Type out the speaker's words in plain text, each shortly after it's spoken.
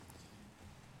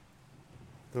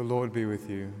The Lord be with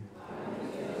you.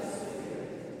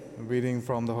 A reading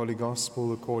from the Holy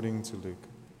Gospel according to Luke.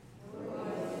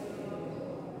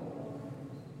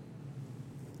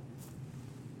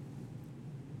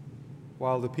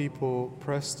 While the people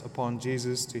pressed upon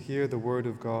Jesus to hear the word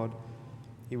of God,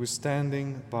 he was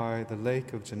standing by the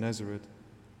lake of Gennesaret,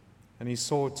 and he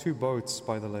saw 2 boats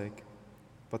by the lake,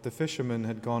 but the fishermen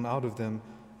had gone out of them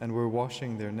and were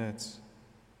washing their nets.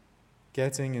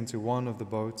 Getting into one of the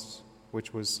boats,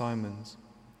 which was Simon's,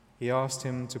 he asked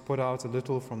him to put out a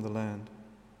little from the land.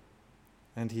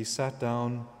 And he sat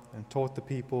down and taught the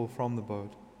people from the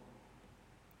boat.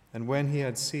 And when he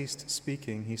had ceased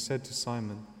speaking, he said to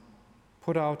Simon,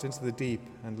 "Put out into the deep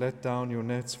and let down your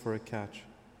nets for a catch."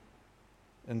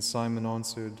 And Simon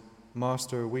answered,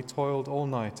 "Master, we toiled all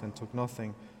night and took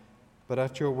nothing, but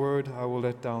at your word I will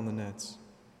let down the nets."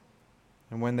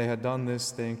 And when they had done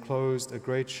this, they enclosed a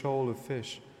great shoal of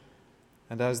fish.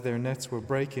 And as their nets were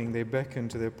breaking, they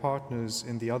beckoned to their partners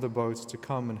in the other boats to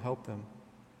come and help them.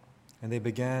 And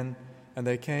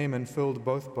they came and filled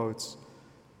both boats,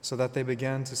 so that they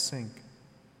began to sink.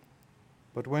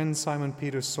 But when Simon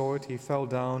Peter saw it, he fell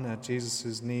down at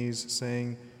Jesus' knees,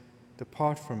 saying,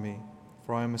 "Depart from me,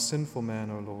 for I am a sinful man,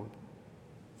 O Lord."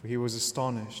 For he was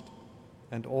astonished,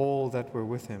 and all that were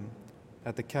with him,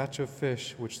 at the catch of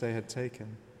fish which they had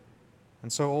taken.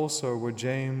 And so also were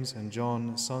James and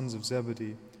John, sons of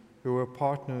Zebedee, who were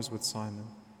partners with Simon.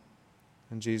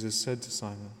 And Jesus said to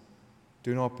Simon,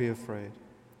 "Do not be afraid.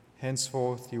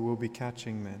 Henceforth you will be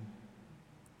catching men."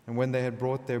 And when they had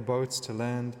brought their boats to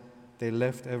land, they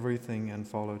left everything and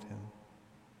followed him.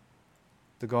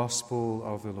 The Gospel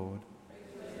of the Lord.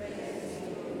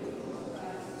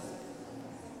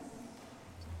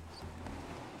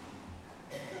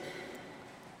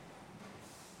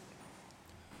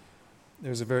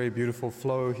 There's a very beautiful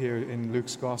flow here in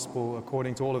Luke's Gospel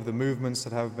according to all of the movements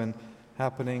that have been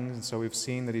happening. And so we've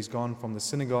seen that he's gone from the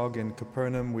synagogue in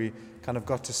Capernaum. We kind of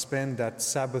got to spend that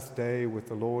Sabbath day with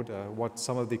the Lord. What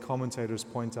some of the commentators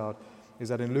point out is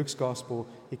that in Luke's Gospel,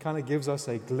 he kind of gives us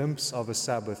a glimpse of a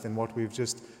Sabbath in what we've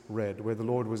just read, where the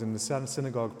Lord was in the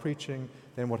synagogue preaching,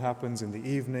 then what happens in the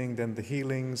evening, then the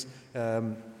healings.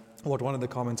 What one of the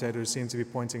commentators seemed to be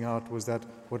pointing out was that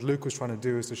what Luke was trying to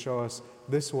do is to show us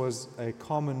this was a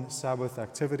common Sabbath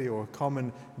activity or a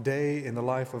common day in the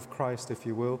life of Christ, if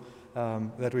you will,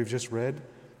 that we've just read.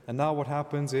 And now what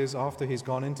happens is after he's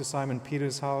gone into Simon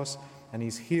Peter's house and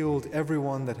he's healed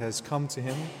everyone that has come to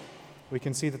him, we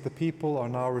can see that the people are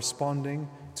now responding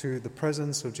to the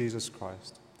presence of Jesus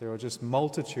Christ. There are just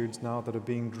multitudes now that are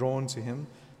being drawn to him.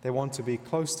 They want to be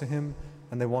close to him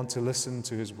and they want to listen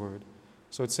to his word.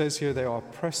 So it says here they are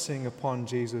pressing upon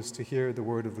Jesus to hear the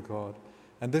word of the God.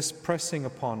 And this pressing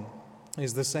upon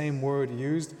is the same word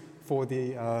used for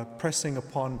the pressing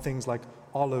upon things like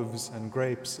olives and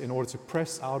grapes in order to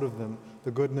press out of them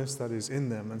the goodness that is in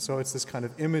them. And so it's this kind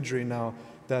of imagery now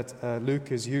that Luke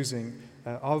is using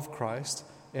of Christ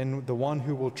in the one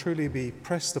who will truly be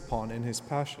pressed upon in his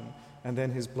passion and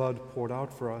then his blood poured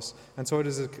out for us. And so it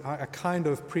is a kind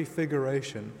of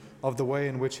prefiguration of the way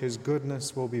in which his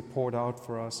goodness will be poured out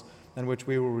for us and which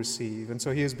we will receive. And so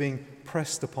he is being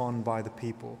pressed upon by the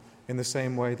people in the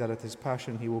same way that at his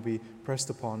passion he will be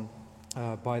pressed upon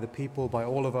by the people, by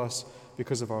all of us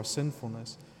because of our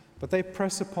sinfulness. But they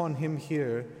press upon him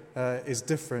here is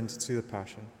different to the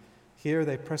passion. Here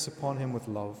they press upon him with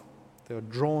love. They are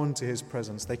drawn to his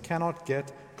presence. They cannot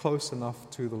get close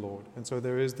enough to the Lord. And so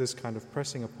there is this kind of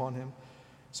pressing upon him.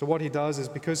 So what he does is,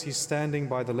 because he's standing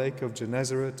by the lake of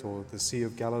Gennesaret, or the Sea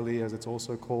of Galilee as it's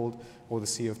also called, or the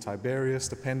Sea of Tiberias,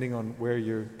 depending on where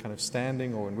you're kind of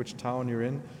standing or in which town you're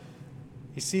in,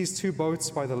 he sees 2 boats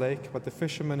by the lake, but the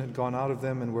fishermen had gone out of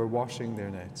them and were washing their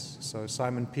nets. So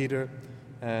Simon Peter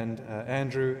and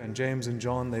Andrew and James and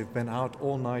John, they've been out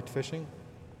all night fishing.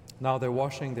 Now they're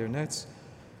washing their nets.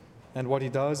 And what he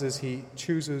does is he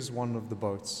chooses one of the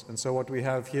boats. And so what we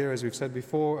have here, as we've said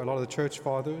before, a lot of the church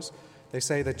fathers, they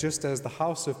say that just as the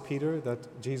house of Peter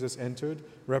that Jesus entered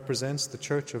represents the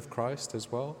church of Christ as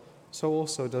well, so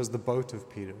also does the boat of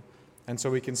Peter. And so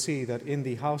we can see that in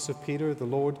the house of Peter, the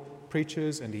Lord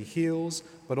preaches and he heals,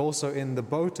 but also in the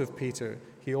boat of Peter,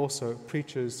 he also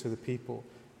preaches to the people,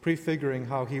 prefiguring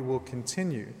how he will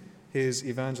continue his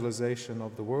evangelization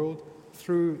of the world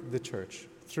through the church,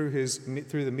 through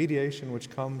the mediation which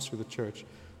comes through the church.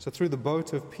 So through the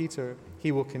boat of Peter,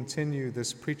 he will continue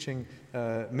this preaching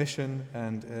mission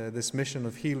and this mission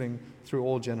of healing through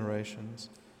all generations.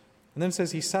 And then it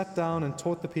says, he sat down and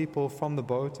taught the people from the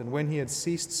boat, and when he had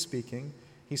ceased speaking,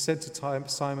 he said to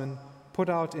Simon, "Put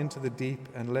out into the deep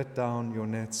and let down your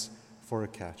nets for a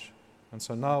catch." And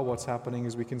so now what's happening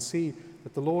is we can see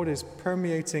that the Lord is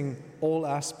permeating all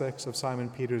aspects of Simon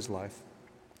Peter's life.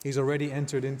 He's already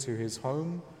entered into his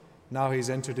home, now he's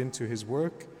entered into his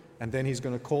work, and then he's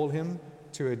going to call him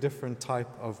to a different type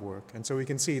of work. And so we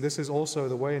can see this is also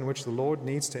the way in which the Lord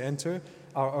needs to enter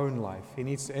our own life. He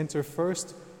needs to enter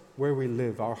first where we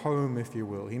live, our home, if you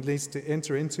will. He needs to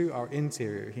enter into our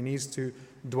interior. He needs to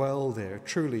dwell there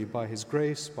truly by His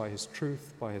grace, by His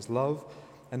truth, by His love.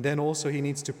 And then also He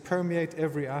needs to permeate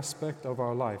every aspect of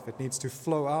our life. It needs to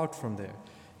flow out from there.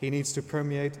 He needs to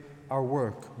permeate our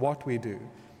work, what we do,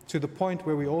 to the point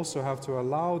where we also have to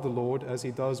allow the Lord, as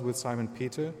He does with Simon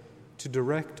Peter, to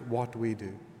direct what we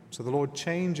do. So the Lord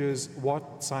changes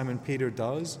what Simon Peter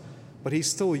does, but He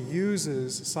still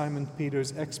uses Simon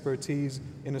Peter's expertise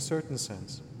in a certain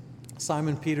sense.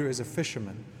 Simon Peter is a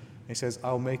fisherman. He says,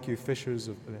 I'll make you fishers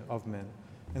of men.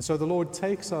 And so the Lord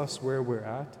takes us where we're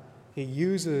at. He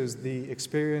uses the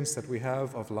experience that we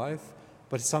have of life,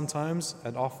 but sometimes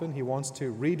and often He wants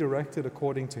to redirect it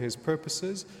according to His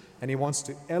purposes, and He wants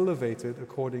to elevate it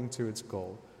according to its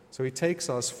goal. So He takes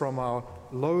us from our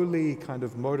lowly kind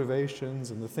of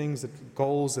motivations and the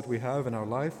goals that we have in our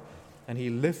life, and He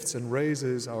lifts and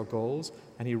raises our goals,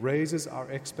 and He raises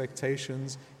our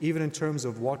expectations, even in terms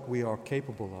of what we are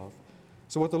capable of.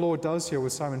 So what the Lord does here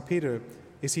with Simon Peter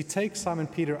is He takes Simon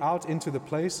Peter out into the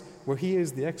place where he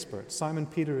is the expert. Simon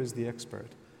Peter is the expert.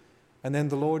 And then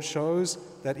the Lord shows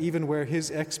that even where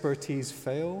his expertise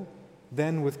fail,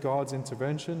 then with God's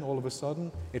intervention, all of a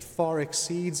sudden, it far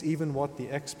exceeds even what the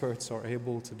experts are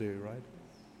able to do, right?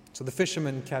 So the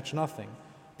fishermen catch nothing.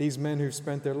 These men who've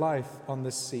spent their life on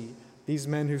this sea, these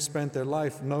men who've spent their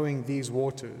life knowing these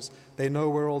waters, they know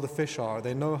where all the fish are,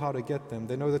 they know how to get them,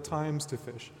 they know the times to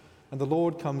fish. And the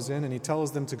Lord comes in and He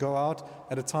tells them to go out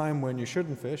at a time when you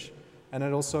shouldn't fish, and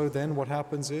it also then what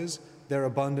happens is they're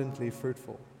abundantly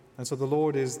fruitful. And so the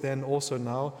Lord is then also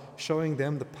now showing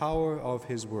them the power of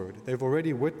His word. They've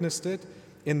already witnessed it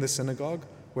in the synagogue,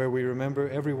 where we remember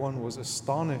everyone was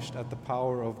astonished at the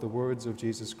power of the words of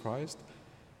Jesus Christ.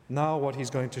 Now what He's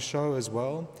going to show as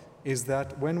well is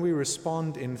that when we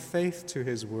respond in faith to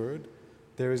His word,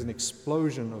 there is an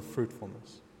explosion of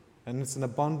fruitfulness. And it's an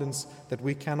abundance that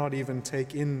we cannot even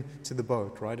take into the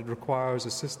boat, right? It requires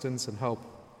assistance and help.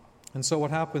 And so what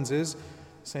happens is,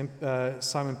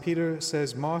 Simon Peter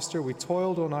says, Master, we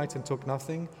toiled all night and took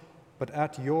nothing, but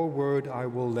at your word I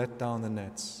will let down the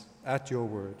nets. At your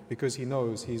word. Because he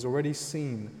knows, he's already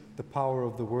seen the power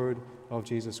of the word of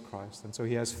Jesus Christ. And so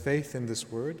he has faith in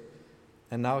this word.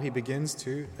 And now he begins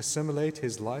to assimilate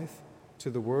his life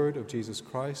to the word of Jesus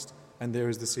Christ. And there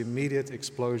is this immediate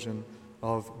explosion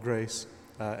of grace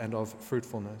and of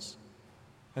fruitfulness.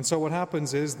 And so what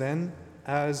happens is then,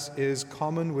 as is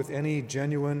common with any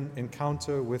genuine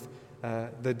encounter with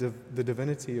the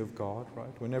divinity of God,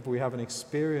 right? Whenever we have an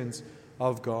experience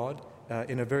of God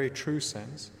in a very true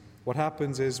sense, what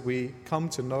happens is we come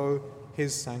to know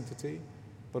His sanctity,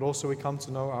 but also we come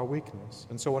to know our weakness.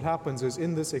 And so what happens is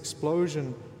in this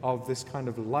explosion of this kind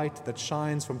of light that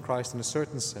shines from Christ in a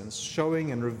certain sense,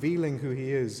 showing and revealing who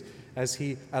He is, as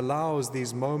He allows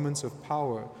these moments of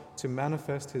power to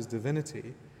manifest His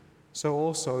divinity, so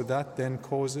also that then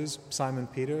causes Simon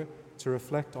Peter to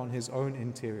reflect on his own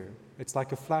interior. It's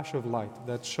like a flash of light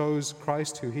that shows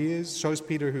Christ who He is, shows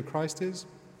Peter who Christ is,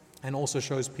 and also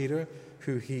shows Peter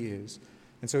who he is.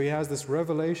 And so he has this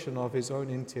revelation of his own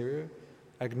interior,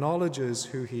 acknowledges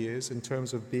who he is in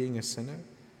terms of being a sinner,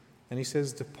 and he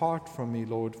says, Depart from me,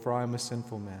 Lord, for I am a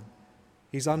sinful man.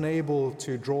 He's unable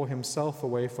to draw himself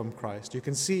away from Christ. You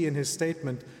can see in his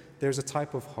statement there's a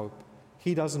type of hope.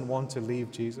 He doesn't want to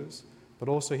leave Jesus, but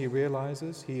also he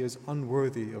realizes he is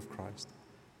unworthy of Christ.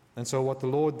 And so what the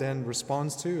Lord then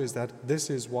responds to is that this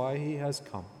is why He has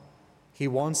come. He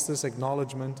wants this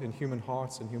acknowledgement in human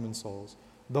hearts and human souls.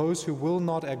 Those who will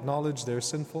not acknowledge their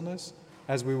sinfulness,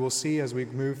 as we will see as we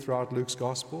move throughout Luke's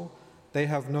gospel, they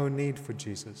have no need for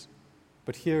Jesus.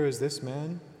 But here is this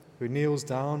man who kneels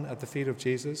down at the feet of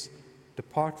Jesus,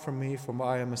 Depart from me, for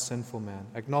I am a sinful man,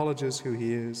 acknowledges who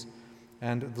he is,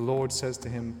 and the Lord says to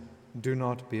him, Do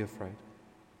not be afraid.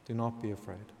 Do not be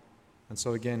afraid. And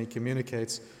so again, He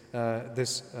communicates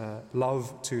this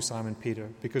love to Simon Peter,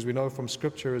 because we know from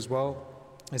Scripture as well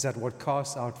is that what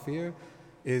casts out fear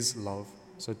is love.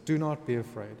 So do not be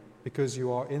afraid, because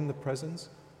you are in the presence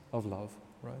of love,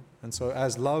 right? And so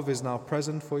as love is now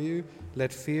present for you,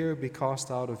 let fear be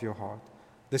cast out of your heart.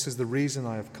 This is the reason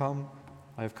I have come.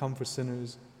 I have come for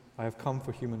sinners. I have come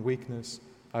for human weakness.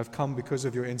 I have come because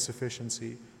of your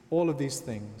insufficiency. All of these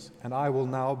things. And I will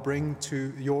now bring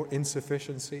to your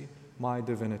insufficiency my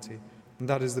divinity. And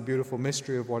that is the beautiful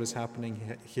mystery of what is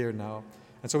happening here now.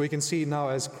 And so we can see now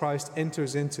as Christ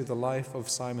enters into the life of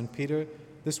Simon Peter,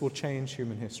 this will change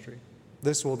human history.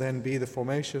 This will then be the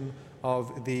formation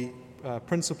of the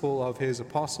principle of his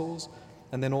apostles,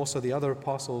 and then also the other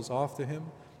apostles after him.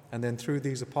 And then through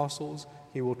these apostles,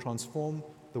 he will transform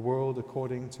the world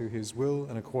according to his will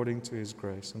and according to his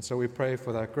grace. And so we pray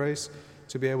for that grace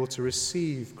to be able to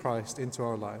receive Christ into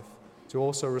our life, to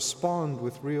also respond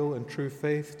with real and true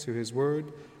faith to his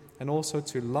word, and also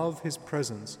to love his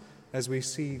presence as we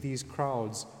see these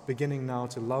crowds beginning now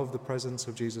to love the presence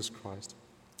of Jesus Christ.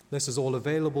 This is all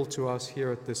available to us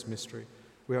here at this mystery.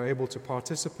 We are able to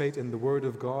participate in the word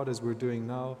of God as we're doing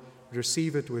now,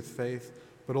 receive it with faith,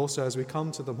 but also as we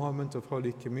come to the moment of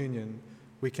Holy Communion,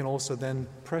 we can also then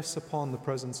press upon the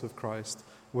presence of Christ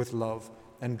with love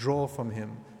and draw from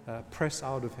him, press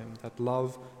out of him that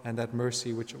love and that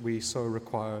mercy which we so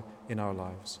require in our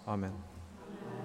lives. Amen.